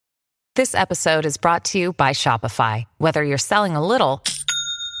This episode is brought to you by Shopify. Whether you're selling a little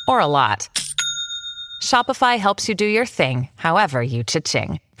or a lot, Shopify helps you do your thing, however you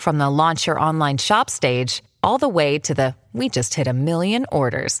cha-ching. From the launch your online shop stage, all the way to the we just hit 1 million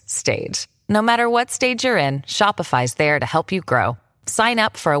orders stage. No matter what stage you're in, Shopify's there to help you grow. Sign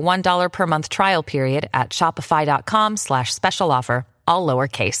up for a $1 per month trial period at shopify.com/special offer, all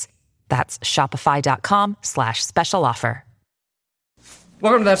lowercase. That's shopify.com/special offer.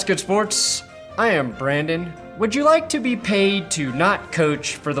 Welcome to That's Good Sports. I am Brandon. Would you like to be paid to not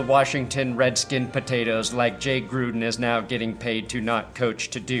coach for the Washington Redskin Potatoes like Jay Gruden is now getting paid to not coach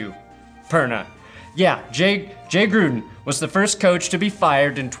to do? Perna. Yeah, Jay Gruden was the first coach to be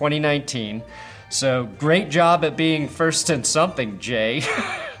fired in 2019. So great job at being first in something, Jay.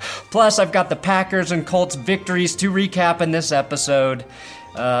 Plus, I've got the Packers and Colts victories to recap in this episode.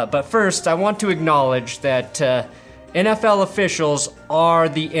 But first, I want to acknowledge that NFL officials are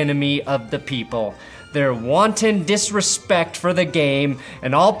the enemy of the people. Their wanton disrespect for the game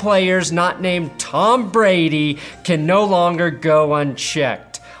and all players not named Tom Brady can no longer go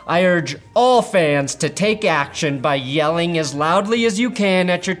unchecked. I urge all fans to take action by yelling as loudly as you can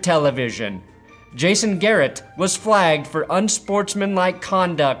at your television. Jason Garrett was flagged for unsportsmanlike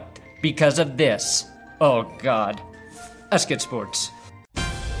conduct because of this. Oh God. That's Good Sports.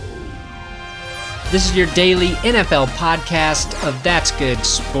 This is your daily NFL podcast of That's Good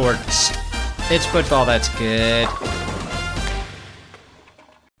Sports. It's football that's good.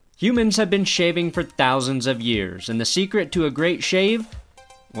 Humans have been shaving for thousands of years, and the secret to a great shave?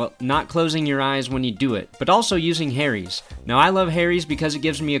 Well, not closing your eyes when you do it, but also using Harry's. Now, I love Harry's because it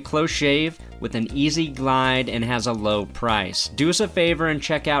gives me a close shave with an easy glide and has a low price. Do us a favor and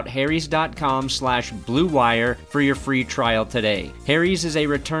check out harrys.com/bluewire for your free trial today. Harry's is a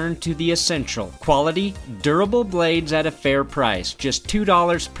return to the essential. Quality, durable blades at a fair price, just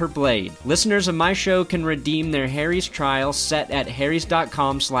 $2 per blade. Listeners of my show can redeem their Harry's trial set at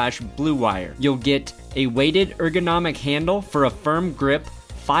harrys.com/bluewire. You'll get a weighted ergonomic handle for a firm grip,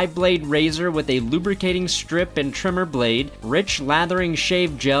 5-blade razor with a lubricating strip and trimmer blade, rich lathering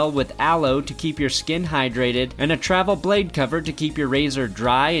shave gel with aloe to keep your skin hydrated, and a travel blade cover to keep your razor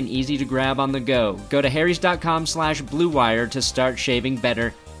dry and easy to grab on the go. Go to harrys.com/bluewire to start shaving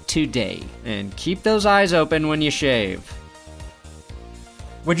better today. And keep those eyes open when you shave.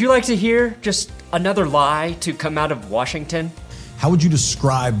 Would you like to hear just another lie to come out of Washington? How would you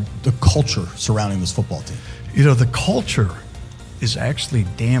describe the culture surrounding this football team? You know, the culture is actually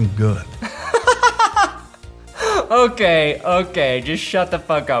damn good. Okay, just shut the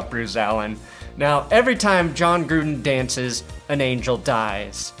fuck up, Bruce Allen. Now, every time John Gruden dances, an angel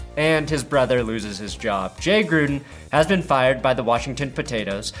dies, and his brother loses his job. Jay Gruden has been fired by the Washington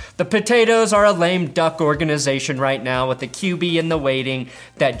Potatoes. The Potatoes are a lame duck organization right now with a QB in the waiting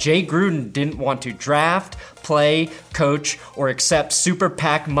that Jay Gruden didn't want to draft, play, coach, or accept super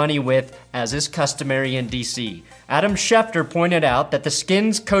PAC money with, as is customary in DC. Adam Schefter pointed out that the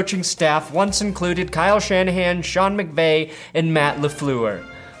Skins coaching staff once included Kyle Shanahan, Sean McVay, and Matt LaFleur.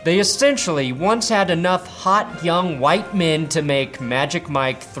 They essentially once had enough hot young white men to make Magic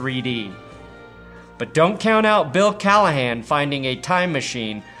Mike 3D. But don't count out Bill Callahan finding a time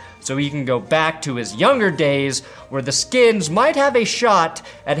machine so he can go back to his younger days where the Skins might have a shot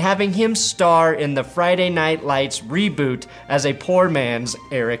at having him star in the Friday Night Lights reboot as a poor man's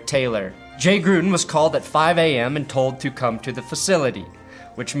Eric Taylor. Jay Gruden was called at 5 a.m. and told to come to the facility,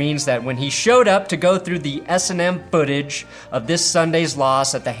 which means that when he showed up to go through the S&M footage of this Sunday's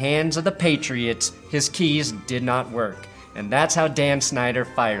loss at the hands of the Patriots, his keys did not work. And that's how Dan Snyder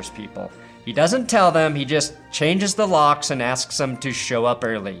fires people. He doesn't tell them, he just changes the locks and asks them to show up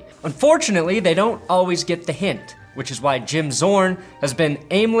early. Unfortunately, they don't always get the hint, which is why Jim Zorn has been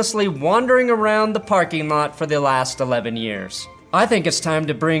aimlessly wandering around the parking lot for the last 11 years. I think it's time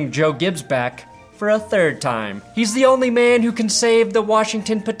to bring Joe Gibbs back for a third time. He's the only man who can save the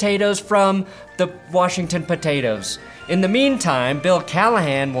Washington Potatoes from the Washington Potatoes. In the meantime, Bill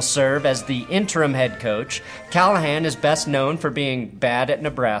Callahan will serve as the interim head coach. Callahan is best known for being bad at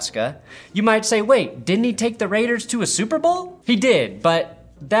Nebraska. You might say, wait, didn't he take the Raiders to a Super Bowl? He did, but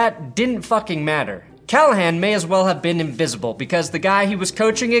that didn't fucking matter. Callahan may as well have been invisible because the guy he was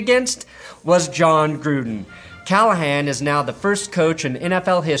coaching against was John Gruden. Callahan is now the first coach in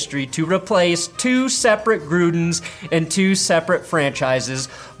NFL history to replace two separate Grudens in two separate franchises,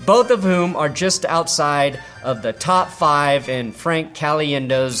 both of whom are just outside of the top 5 in Frank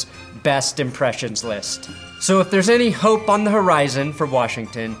Caliendo's best impressions list. So if there's any hope on the horizon for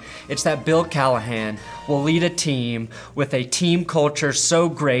Washington, it's that Bill Callahan will lead a team with a team culture so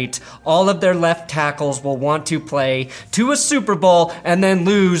great, all of their left tackles will want to play to a Super Bowl and then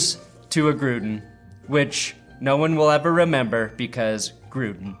lose to a Gruden, which no one will ever remember because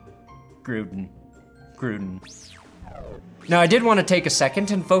Gruden. Now, I did want to take a second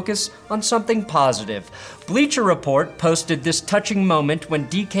and focus on something positive. Bleacher Report posted this touching moment when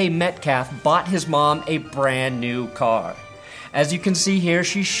DK Metcalf bought his mom a brand new car. As you can see here,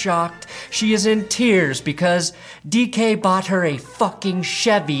 she's shocked. She is in tears because DK bought her a fucking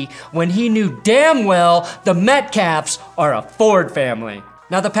Chevy when he knew damn well the Metcalfs are a Ford family.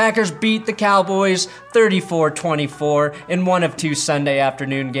 Now, the Packers beat the Cowboys 34-24 in one of 2 Sunday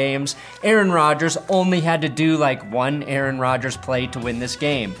afternoon games. Aaron Rodgers only had to do like one Aaron Rodgers play to win this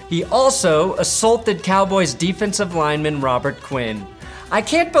game. He also assaulted Cowboys defensive lineman Robert Quinn. I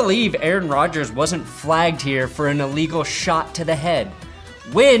can't believe Aaron Rodgers wasn't flagged here for an illegal shot to the head.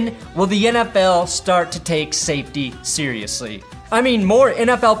 When will the NFL start to take safety seriously? I mean, more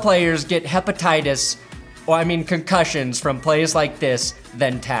NFL players get concussions from plays like this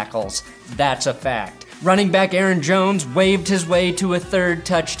than tackles. That's a fact. Running back Aaron Jones waved his way to a 3rd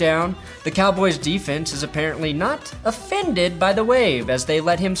touchdown. The Cowboys defense is apparently not offended by the wave as they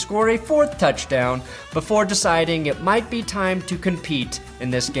let him score a 4th touchdown before deciding it might be time to compete in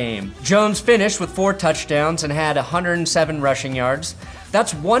this game. Jones finished with 4 touchdowns and had 107 rushing yards.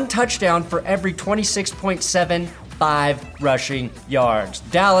 That's 1 touchdown for every 26.75 rushing yards.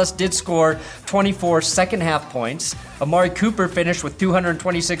 Dallas did score 24 second-half points. Amari Cooper finished with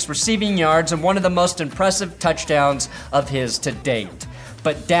 226 receiving yards and one of the most impressive touchdowns of his to date.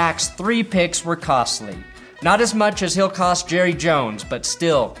 But Dak's 3 picks were costly. Not as much as he'll cost Jerry Jones, but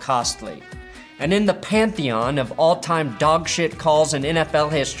still costly. And in the pantheon of all-time dogshit calls in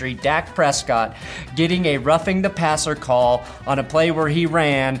NFL history, Dak Prescott getting a roughing the passer call on a play where he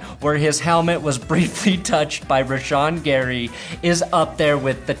ran, where his helmet was briefly touched by Rashawn Gary, is up there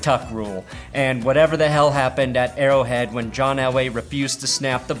with the tuck rule. And whatever the hell happened at Arrowhead when John Elway refused to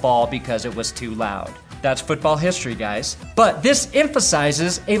snap the ball because it was too loud. That's football history, guys. But this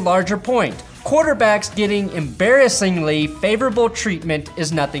emphasizes a larger point. Quarterbacks getting embarrassingly favorable treatment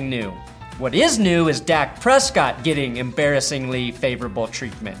is nothing new. What is new is Dak Prescott getting embarrassingly favorable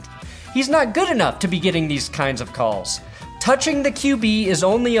treatment. He's not good enough to be getting these kinds of calls. Touching the QB is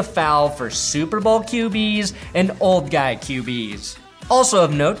only a foul for Super Bowl QBs and old guy QBs. Also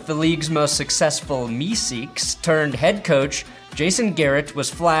of note, the league's most successful Meeseeks turned head coach, Jason Garrett, was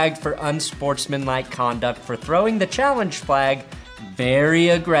flagged for unsportsmanlike conduct for throwing the challenge flag very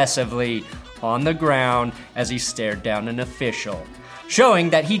aggressively on the ground as he stared down an official,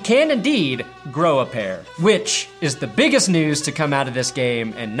 showing that he can indeed grow a pair, which is the biggest news to come out of this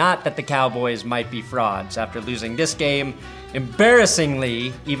game, and not that the Cowboys might be frauds after losing this game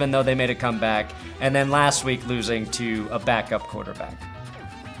embarrassingly, even though they made a comeback, and then last week losing to a backup quarterback.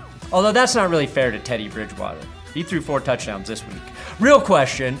 Although that's not really fair to Teddy Bridgewater. He threw 4 touchdowns this week. Real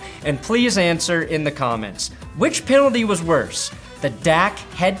question, and please answer in the comments. Which penalty was worse, the Dak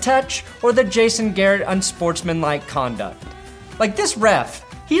head touch or the Jason Garrett unsportsmanlike conduct? Like, this ref,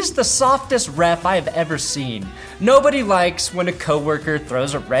 he's the softest ref I've ever seen. Nobody likes when a coworker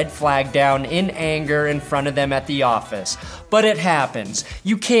throws a red flag down in anger in front of them at the office. But it happens.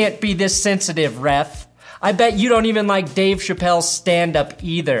 You can't be this sensitive, ref. I bet you don't even like Dave Chappelle's stand-up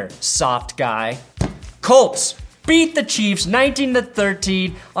either, soft guy. Colts beat the Chiefs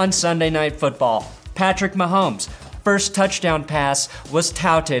 19-13 on Sunday Night Football. Patrick Mahomes' first touchdown pass was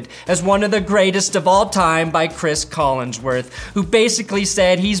touted as one of the greatest of all time by Chris Collinsworth, who basically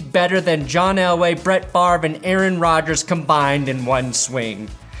said he's better than John Elway, Brett Favre, and Aaron Rodgers combined in one swing.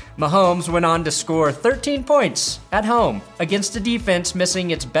 Mahomes went on to score 13 points at home against a defense missing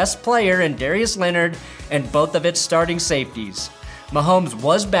its best player in Darius Leonard and both of its starting safeties. Mahomes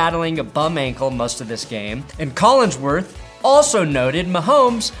was battling a bum ankle most of this game, and Collinsworth also noted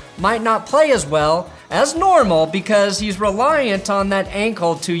Mahomes might not play as well as normal because he's reliant on that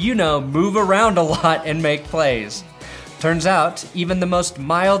ankle to, move around a lot and make plays. Turns out, even the most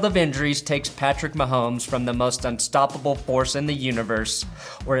mild of injuries takes Patrick Mahomes from the most unstoppable force in the universe,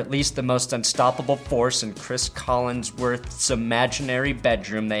 or at least the most unstoppable force in Chris Collinsworth's imaginary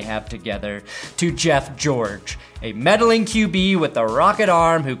bedroom they have together, to Jeff George, a meddling QB with a rocket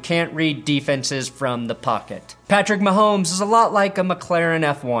arm who can't read defenses from the pocket. Patrick Mahomes is a lot like a McLaren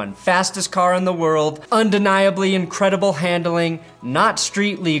F1, fastest car in the world, undeniably incredible handling, not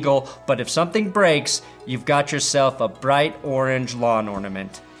street legal, but if something breaks, you've got yourself a bright orange lawn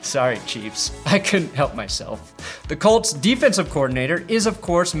ornament. Sorry, Chiefs. I couldn't help myself. The Colts' defensive coordinator is, of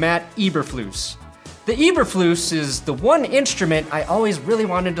course, Matt Eberflus. The Eberflus is the one instrument I always really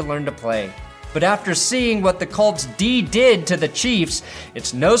wanted to learn to play. But after seeing what the Colts D did to the Chiefs,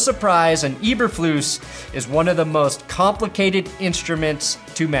 it's no surprise an Eberflus is one of the most complicated instruments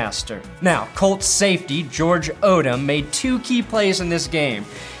to master. Now, Colts safety George Odom made 2 key plays in this game.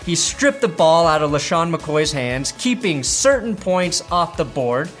 He stripped the ball out of LaShawn McCoy's hands, keeping certain points off the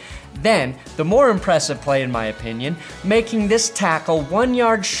board. Then, the more impressive play in my opinion, making this tackle 1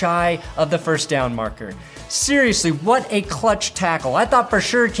 yard shy of the first down marker. Seriously, what a clutch tackle. I thought for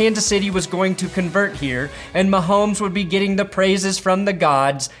sure Kansas City was going to convert here, and Mahomes would be getting the praises from the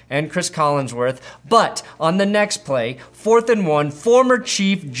gods and Chris Collinsworth. But on the next play, 4th and 1, former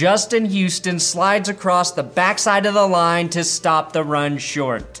Chief Justin Houston slides across the backside of the line to stop the run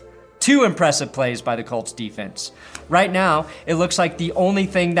short. 2 impressive plays by the Colts defense. Right now, it looks like the only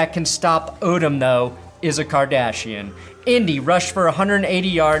thing that can stop Odom, though, is a Kardashian. Indy rushed for 180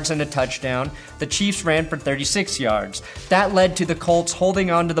 yards and a touchdown. The Chiefs ran for 36 yards. That led to the Colts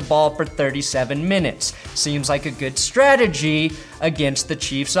holding onto the ball for 37 minutes. Seems like a good strategy against the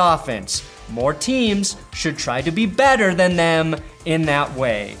Chiefs' offense. More teams should try to be better than them in that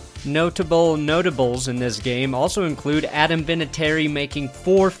way. Notable notables in this game also include Adam Vinatieri making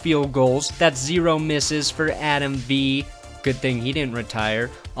 4 field goals. That's 0 misses for Adam V. Good thing he didn't retire.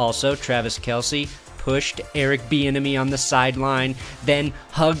 Also, Travis Kelce pushed Eric Bieniemy on the sideline, then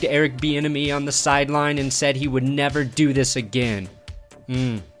hugged Eric Bieniemy on the sideline and said he would never do this again.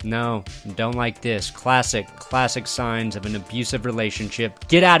 No, don't like this. Classic signs of an abusive relationship.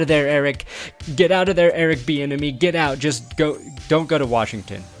 Get out of there, Eric. Get out of there, Eric Bieniemy. Get out. Just go. Don't go to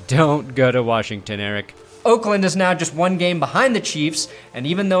Washington. Don't go to Washington, Eric. Oakland is now just 1 game behind the Chiefs, and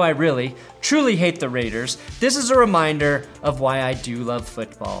even though I really, truly hate the Raiders, this is a reminder of why I do love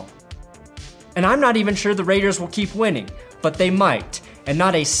football. And I'm not even sure the Raiders will keep winning, but they might, and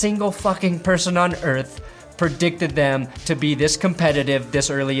not a single fucking person on earth predicted them to be this competitive this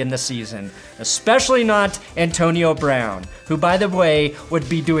early in the season. Especially not Antonio Brown, who, by the way, would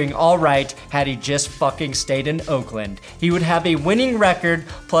be doing all right had he just fucking stayed in Oakland. He would have a winning record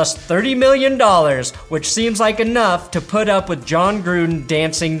plus $30 million, which seems like enough to put up with John Gruden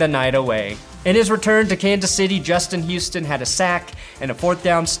dancing the night away. In his return to Kansas City, Justin Houston had a sack and a 4th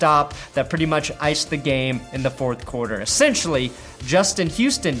down stop that pretty much iced the game in the 4th quarter. Essentially, Justin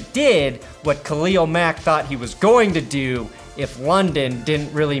Houston did what Khalil Mack thought he was going to do if London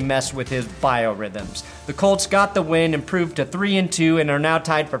didn't really mess with his biorhythms. The Colts got the win, improved to 3-2, and are now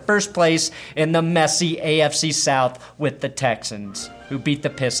tied for first place in the messy AFC South with the Texans, who beat the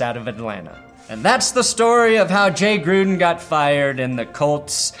piss out of Atlanta. And that's the story of how Jay Gruden got fired and the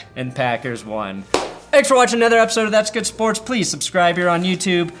Colts and Packers won. Thanks for watching another episode of That's Good Sports. Please subscribe here on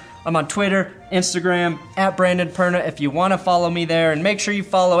YouTube. I'm on Twitter, Instagram, at Brandon Perna if you want to follow me there. And make sure you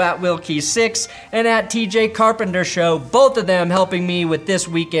follow at WillKey6 and at TJ Carpenter Show, both of them helping me with this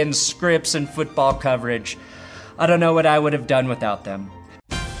weekend's scripts and football coverage. I don't know what I would have done without them.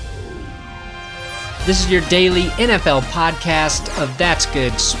 This is your daily NFL podcast of That's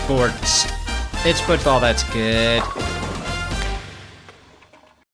Good Sports. It's football that's good.